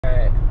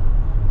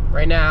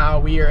Right now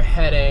we are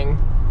heading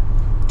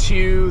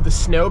to the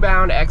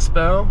Snowbound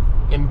Expo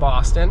in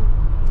Boston.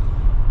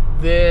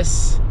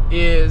 This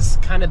is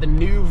kind of the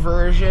new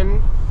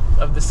version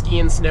of the Ski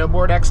and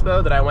Snowboard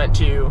Expo that I went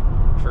to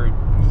for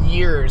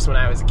years when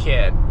I was a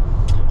kid.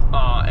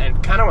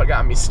 And kind of what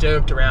got me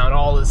stoked around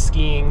all the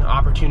skiing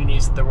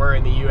opportunities that there were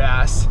in the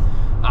US.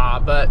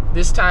 But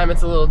this time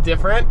it's a little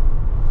different.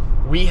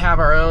 We have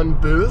our own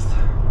booth.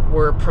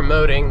 We're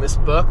promoting this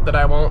book that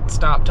I won't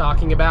stop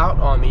talking about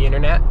on the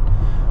internet.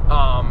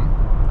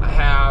 I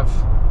have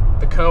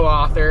the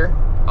co-author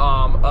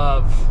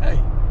of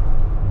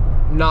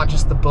not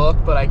just the book,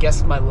 but I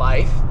guess my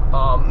life.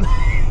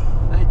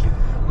 Thank you.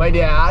 My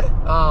dad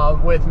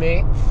with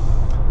me.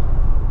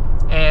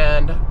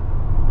 And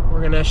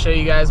we're gonna show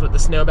you guys what the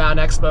Snowbound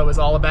Expo is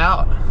all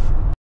about.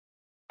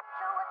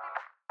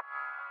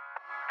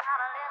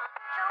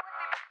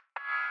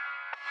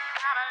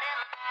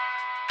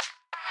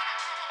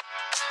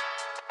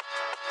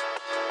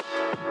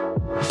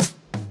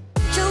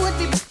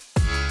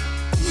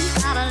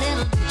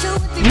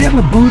 We have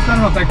a booth. I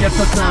don't know if that gets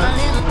us a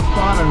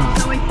spot or not.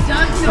 So it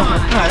does not.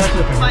 That's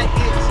okay. But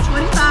it's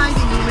 25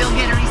 and you will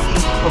get a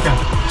receipt. Okay.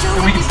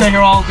 And we can stay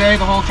here all day,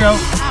 the whole show?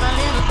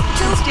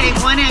 It's day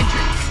one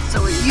entrance.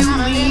 So if you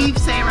leave,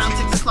 say around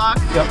 6 o'clock,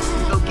 yep,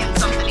 go get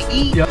something to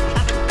eat. Yep.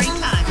 Have a great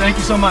time. Thank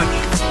you so much.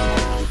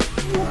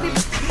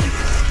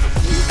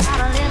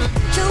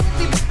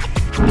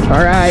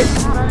 All right,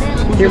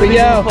 here we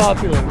go.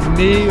 Popular,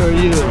 me or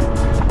you?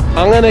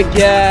 I'm gonna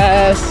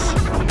guess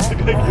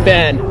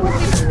Ben.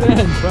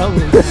 Ben,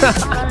 probably.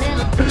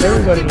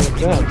 Everybody knows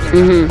Ben.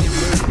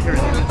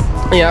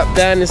 Mm-hmm. Yeah,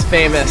 Ben is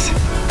famous.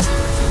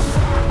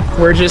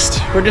 We're just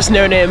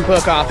no-name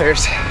book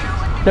authors.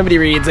 Nobody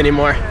reads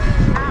anymore.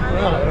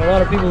 Well, a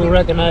lot of people who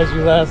recognized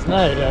you last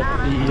night at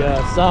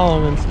the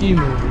Solomon ski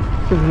movie.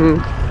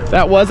 Mm-hmm.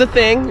 That was a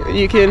thing.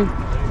 You can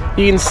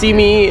see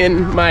me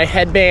in my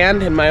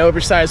headband and my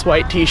oversized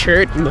white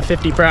t-shirt in the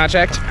 50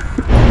 Project.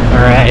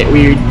 All right,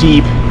 we are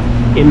deep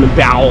in the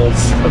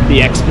bowels of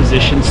the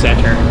exposition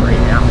center right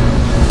now.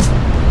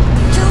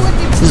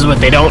 This is what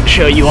they don't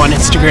show you on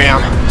Instagram.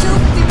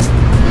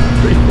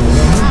 Pretty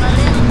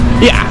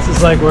cool. Yeah. This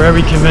is like where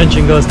every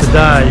convention goes to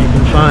die. You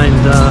can find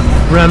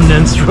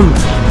remnants from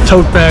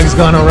tote bags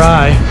gone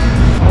awry.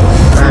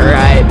 All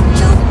right,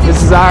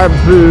 this is our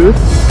booth.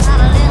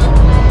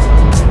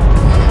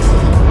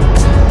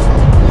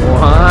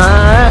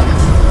 What?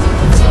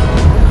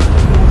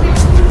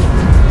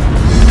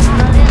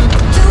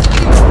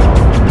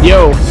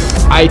 Yo,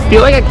 I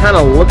feel like I kind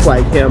of look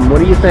like him. What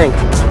do you think?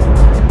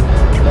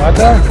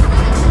 Raka?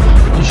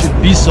 You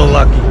should be so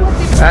lucky.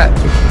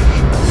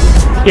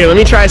 Here, let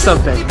me try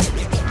something.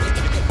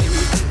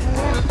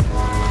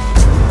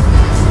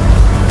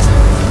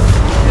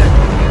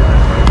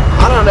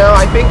 I don't know,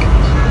 I think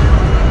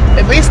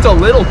at least a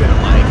little bit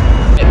alike.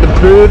 The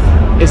booth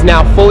is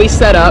now fully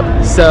set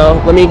up,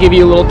 so let me give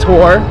you a little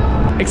tour.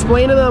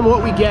 Explain to them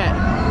what we get.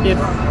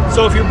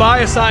 So if you buy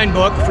a signed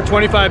book for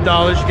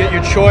 $25, you get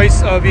your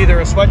choice of either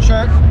a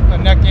sweatshirt, a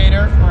neck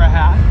gaiter, or a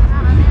hat.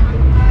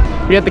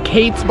 We got the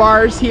Kate's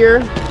bars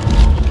here.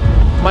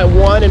 My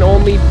one and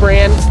only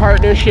brand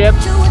partnership.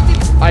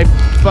 I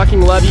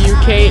fucking love you,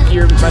 Kate.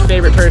 You're my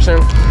favorite person.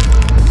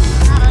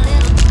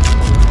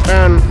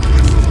 And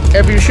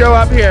if you show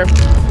up here,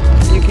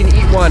 you can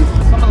eat one.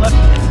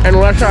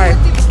 Unless I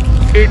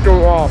eat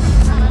them all.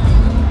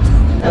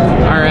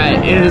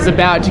 Alright, it is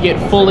about to get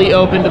fully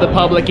open to the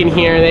public in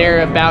here.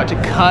 They're about to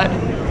cut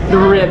the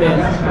ribbon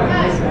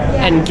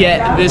and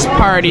get this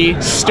party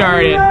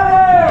started. 9,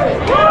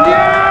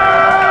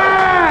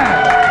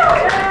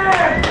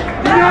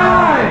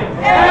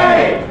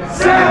 8,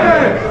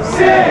 7,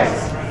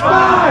 6,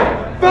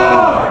 5,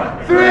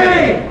 4, 3,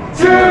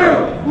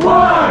 2,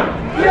 1.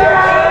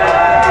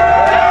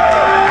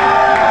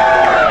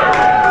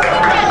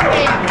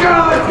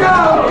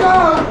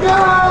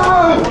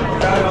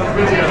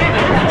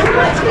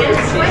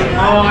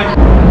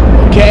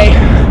 Okay,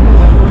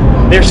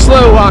 they're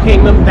slow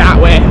walking them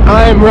that way.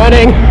 I'm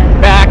running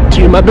back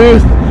to my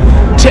booth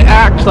to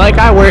act like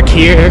I work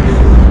here.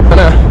 I'm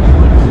gonna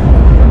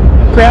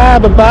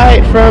grab a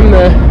bite from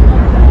the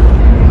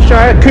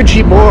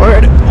charcuterie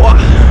board.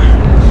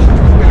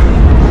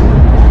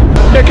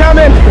 They're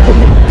coming!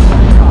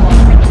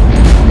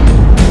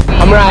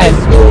 I'm Ryan.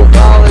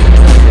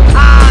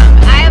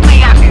 I have my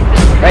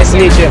Yahoo. Nice to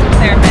meet you.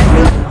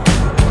 Therapist.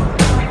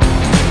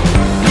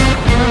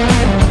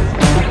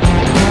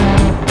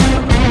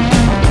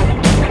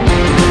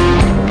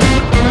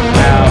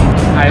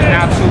 I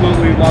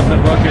absolutely love the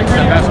book. It's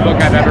the best book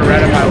I've ever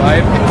read in my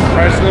life,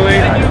 personally.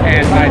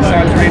 And my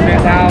son's reading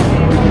it now.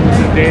 This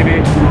is Davey.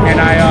 And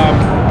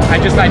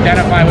I just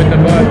identify with the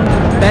book.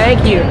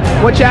 Thank you.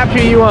 What chapter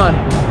are you on?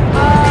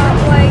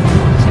 Like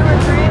 2 or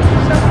 3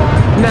 so far.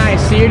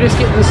 Nice, so you're just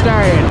getting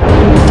started.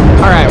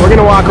 All right, we're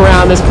gonna walk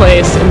around this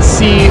place and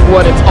see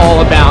what it's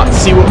all about,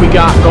 see what we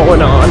got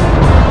going on.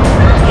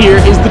 Here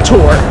is the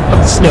tour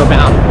of the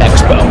Snowbound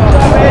Expo.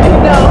 Ready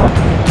to go.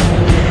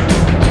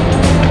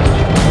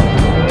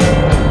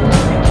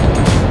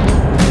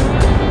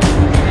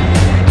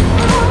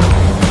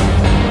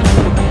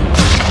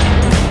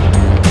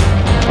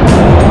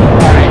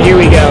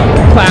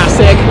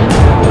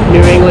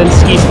 Island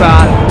ski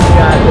spot. We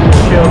got the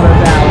Neshoba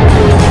Valley.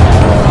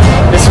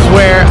 This is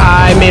where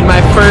I made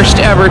my first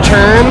ever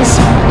turns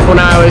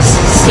when I was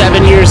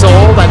 7 years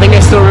old. I think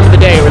I still remember the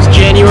day. It was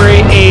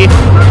January 8th,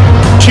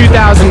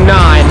 2009.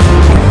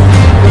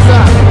 What's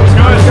up?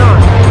 How's it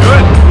going? Good.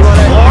 You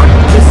wanna vlog?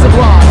 This is a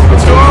vlog.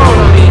 Let's go.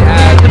 Follow me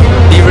at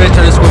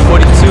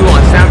 @Restraint_42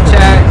 on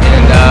Snapchat,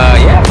 and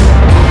yeah.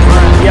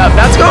 Yep,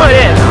 that's going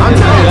in. I'm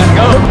telling you. Let's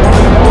go.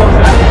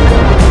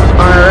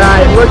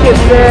 Alright, look at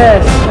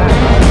this.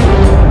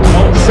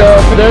 So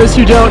for those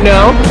who don't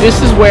know,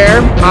 this is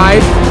where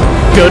I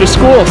go to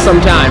school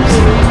sometimes.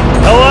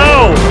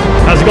 Hello!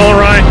 How's it going,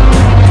 Ryan?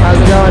 How's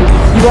it going?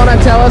 You want to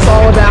tell us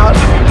all about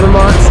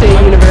Vermont State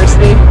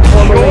University?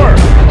 Formerly Sure.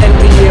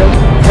 NVU.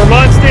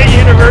 Vermont State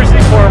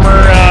University,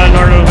 former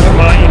Northern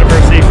Vermont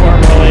University,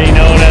 formerly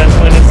known as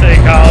Linden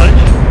State College.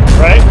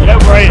 Right?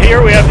 Yep, right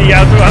here we have the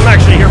outdoor. I'm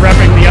actually here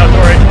repping the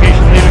Outdoor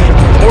Education Leadership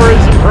and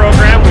Tourism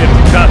Program. We have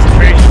two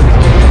concentrations.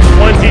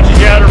 One teaches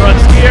you how to run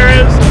ski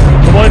areas.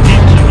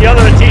 The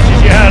other teaches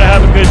you how to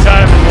have a good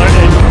time and learn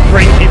and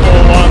bring people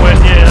along with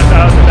you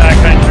out in the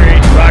backcountry,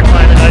 rock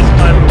climbing, ice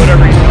climbing,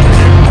 whatever you want to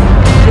do.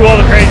 Do all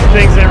the crazy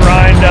things that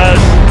Ryan does.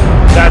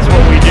 That's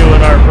what we do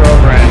in our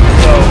program.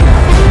 So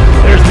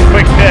there's the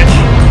quick pitch.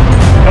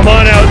 Come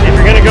on out. If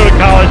you're going to go to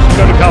college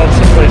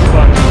someplace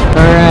fun.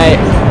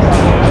 Alright.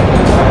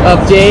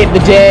 Update.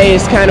 The day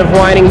is kind of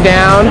winding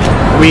down.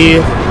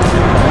 We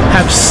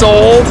have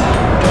sold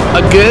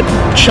a good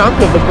chunk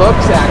of the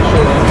books,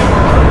 actually.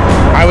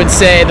 I would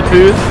say the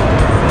booth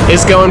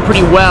is going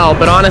pretty well,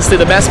 but honestly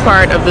the best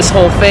part of this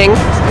whole thing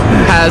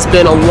has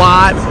been a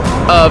lot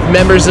of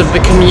members of the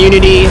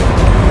community,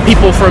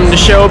 people from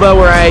Neshoba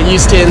where I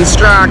used to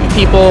instruct,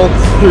 people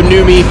who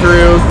knew me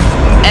through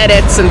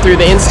edits and through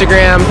the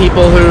Instagram,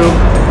 people who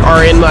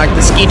are in like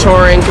the ski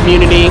touring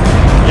community.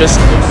 Just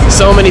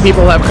so many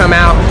people have come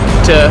out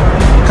to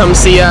come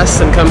see us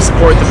and come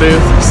support the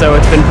booth, so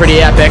it's been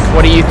pretty epic.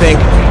 What do you think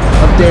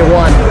of day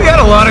one? We had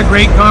a lot of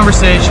great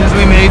conversations.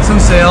 We made some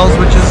sales,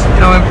 which is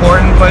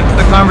important, but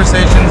the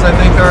conversations I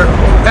think are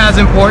as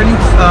important.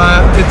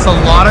 It's a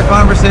lot of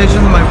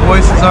conversations. My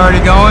voice is already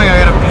going.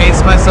 I got to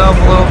pace myself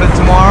a little bit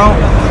tomorrow.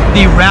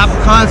 The rap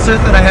concert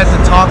that I had to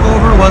talk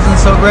over wasn't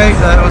so great.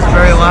 That was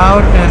very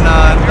loud, and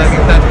I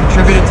think that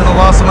contributed to the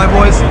loss of my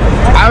voice.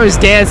 I was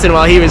dancing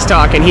while he was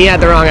talking. He had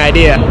the wrong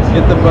idea.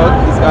 Get the book.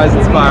 This guy's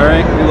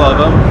inspiring. We love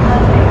him.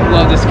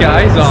 Love this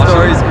guy. He's awesome. The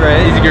story's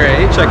great. He's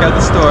great. Check out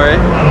the story.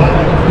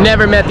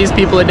 Never met these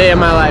people a day in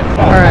my life.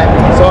 Alright.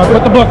 So I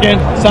put the book in,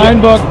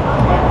 signed book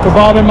for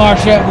Bob and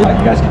Marcia. You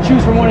guys can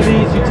choose from one of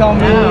these. You tell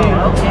me.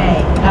 Oh,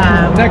 okay.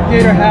 Neck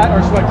gaiter, hat,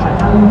 or sweatshirt.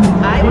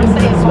 I would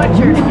say a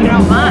sweatshirt if you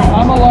don't mind.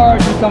 I'm a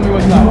large. You tell me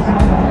what size.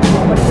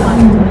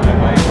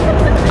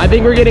 I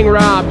think we're getting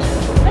robbed.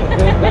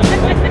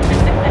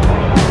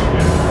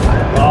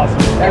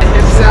 Awesome.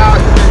 Hips out,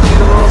 do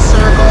the little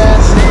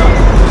circles.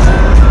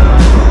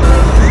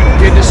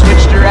 Good to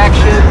switch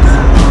directions.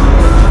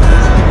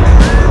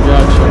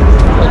 Gotcha.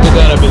 Look at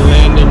that. I've been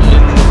landing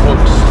in the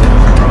hooks.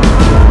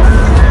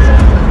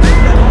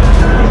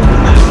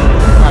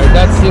 Alright,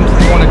 that seems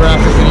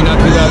pornographic. When you not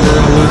do that, we're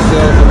going to lose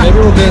sales. But maybe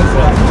we'll gain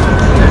sales.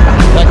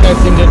 That guy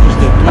seemed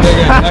interested. Do it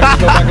again.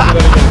 Actually, go back and do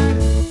that again.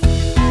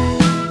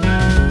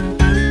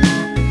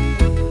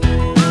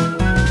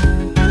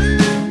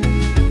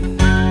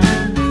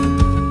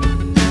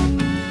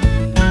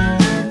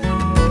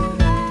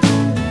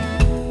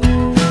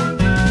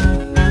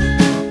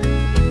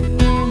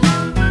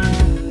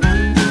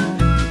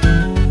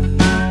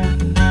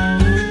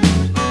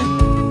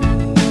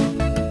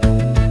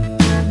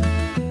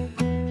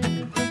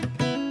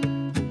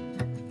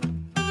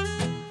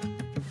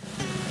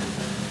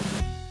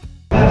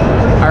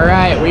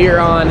 Alright, we are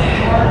on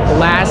the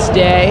last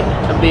day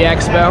of the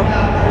expo.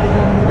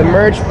 The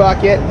merch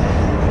bucket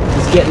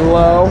is getting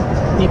low.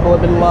 People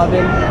have been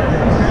loving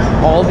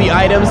all the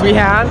items we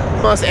had.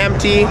 Almost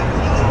empty.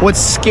 What's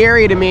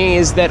scary to me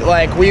is that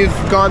like we've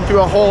gone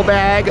through a whole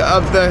bag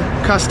of the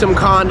custom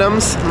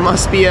condoms.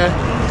 Must be a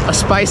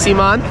spicy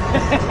month.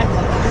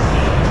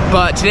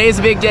 But today's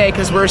a big day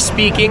because we're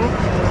speaking.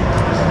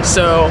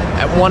 So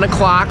at 1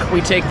 o'clock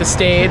we take the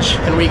stage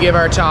and we give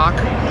our talk.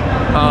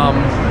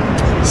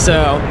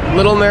 So,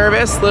 little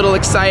nervous, little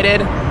excited.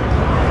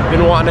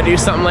 Been wanting to do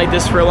something like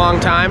this for a long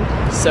time.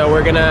 So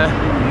we're gonna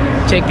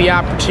take the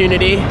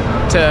opportunity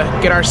to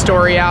get our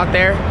story out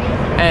there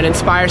and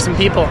inspire some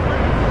people.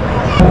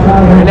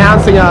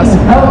 Announcing us.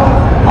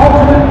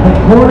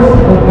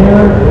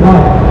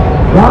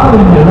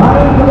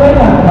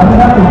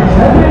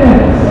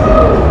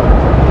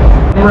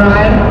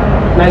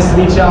 Ryan, nice to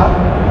meet y'all.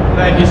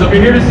 Thank you. So if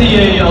you're here to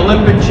see an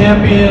Olympic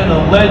champion,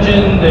 a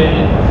legend,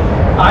 a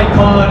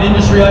icon,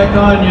 industry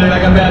icon, I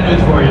got bad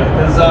news for you,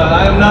 because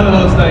I am none of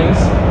those things.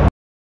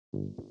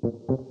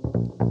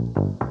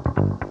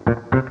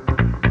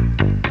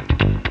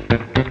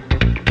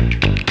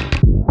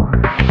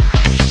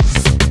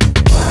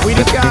 We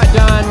just got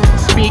done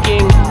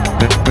speaking.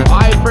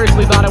 I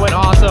personally thought it went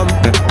awesome.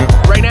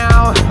 Right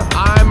now,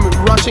 I'm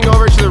rushing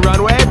over to the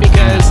runway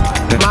because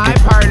my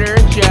partner,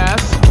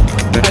 Jess,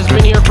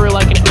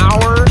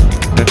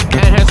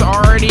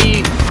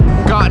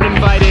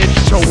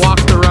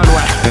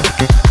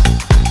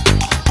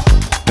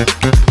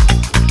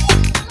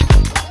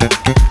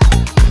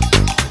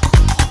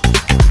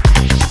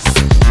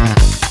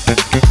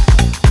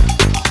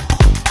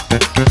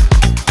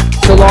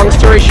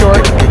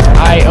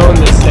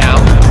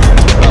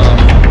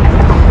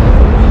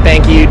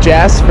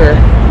 Jess for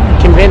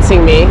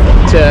convincing me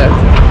to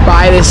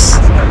buy this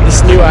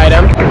new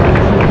item.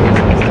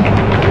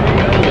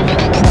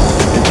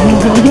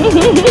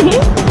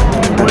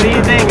 What do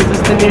you think? Is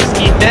this the new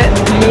ski fit?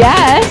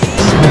 Yes.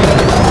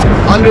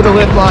 Under the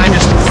lip line,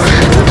 just.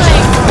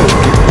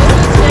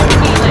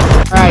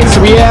 Alright,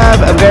 so we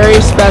have a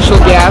very special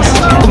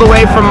guest all the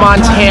way from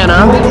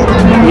Montana.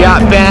 We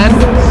got Ben.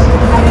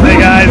 Hey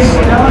guys,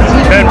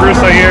 Ben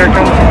Russo here,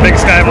 comes from Big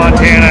Sky,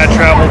 Montana. I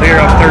traveled here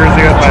on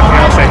Thursday with my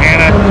fiance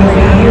Hannah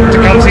to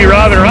come see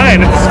Rob and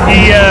Ryan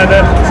at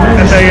the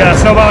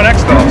Snowbound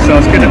Expo, so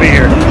it's good to be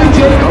here.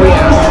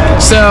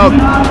 So,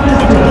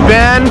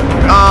 Ben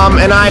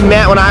and I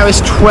met when I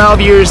was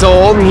 12 years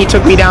old, and he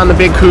took me down the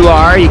Big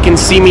Couloir. You can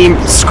see me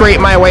scrape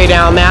my way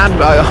down that.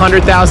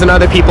 100,000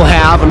 other people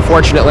have,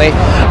 unfortunately.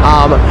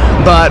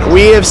 But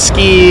we have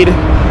skied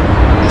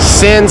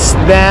since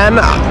then.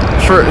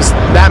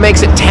 That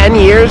makes it 10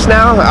 years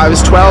now. I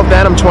was 12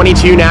 then, I'm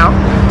 22 now.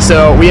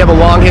 So we have a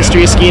long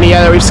history of skiing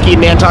together. We've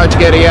skied in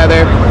Antarctica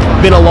together.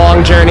 Been a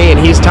long journey, and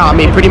he's taught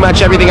me pretty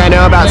much everything I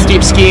know about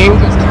steep skiing.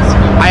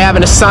 I have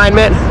an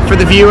assignment for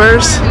the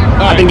viewers.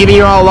 I've been giving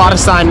you all a lot of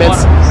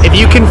assignments. If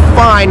you can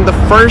find the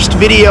first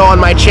video on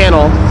my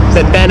channel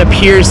that Ben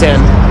appears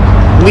in,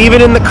 leave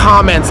it in the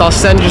comments. I'll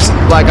send just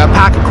like a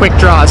pack of quick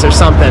draws or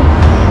something.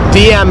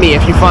 DM me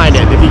if you find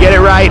it. If you get it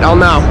right, I'll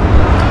know.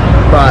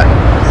 But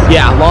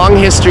yeah, long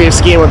history of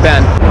skiing with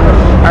Ben.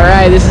 All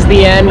right, this is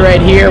the end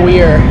right here.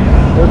 We're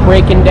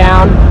breaking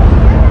down.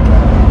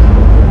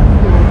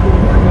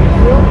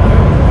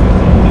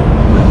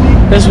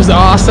 This was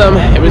awesome.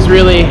 It was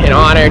really an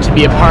honor to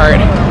be a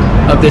part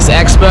of this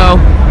expo.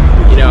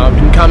 You know, I've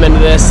been coming to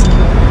this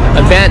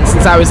event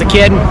since I was a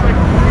kid.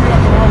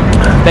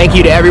 Thank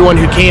you to everyone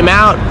who came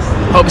out.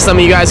 Hope some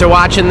of you guys are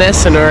watching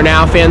this and are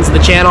now fans of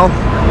the channel.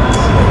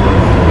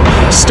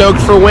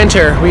 Stoked for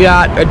winter. We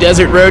got a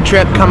desert road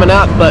trip coming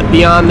up, but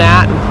beyond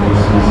that,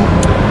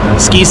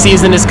 ski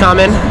season is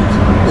coming.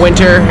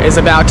 Winter is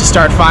about to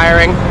start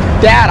firing.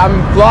 Dad,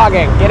 I'm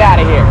vlogging. Get out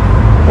of here.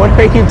 What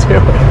are you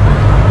doing?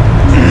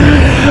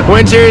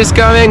 Winter is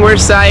coming. We're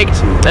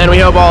psyched, and we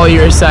hope all of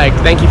you are psyched.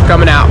 Thank you for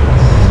coming out.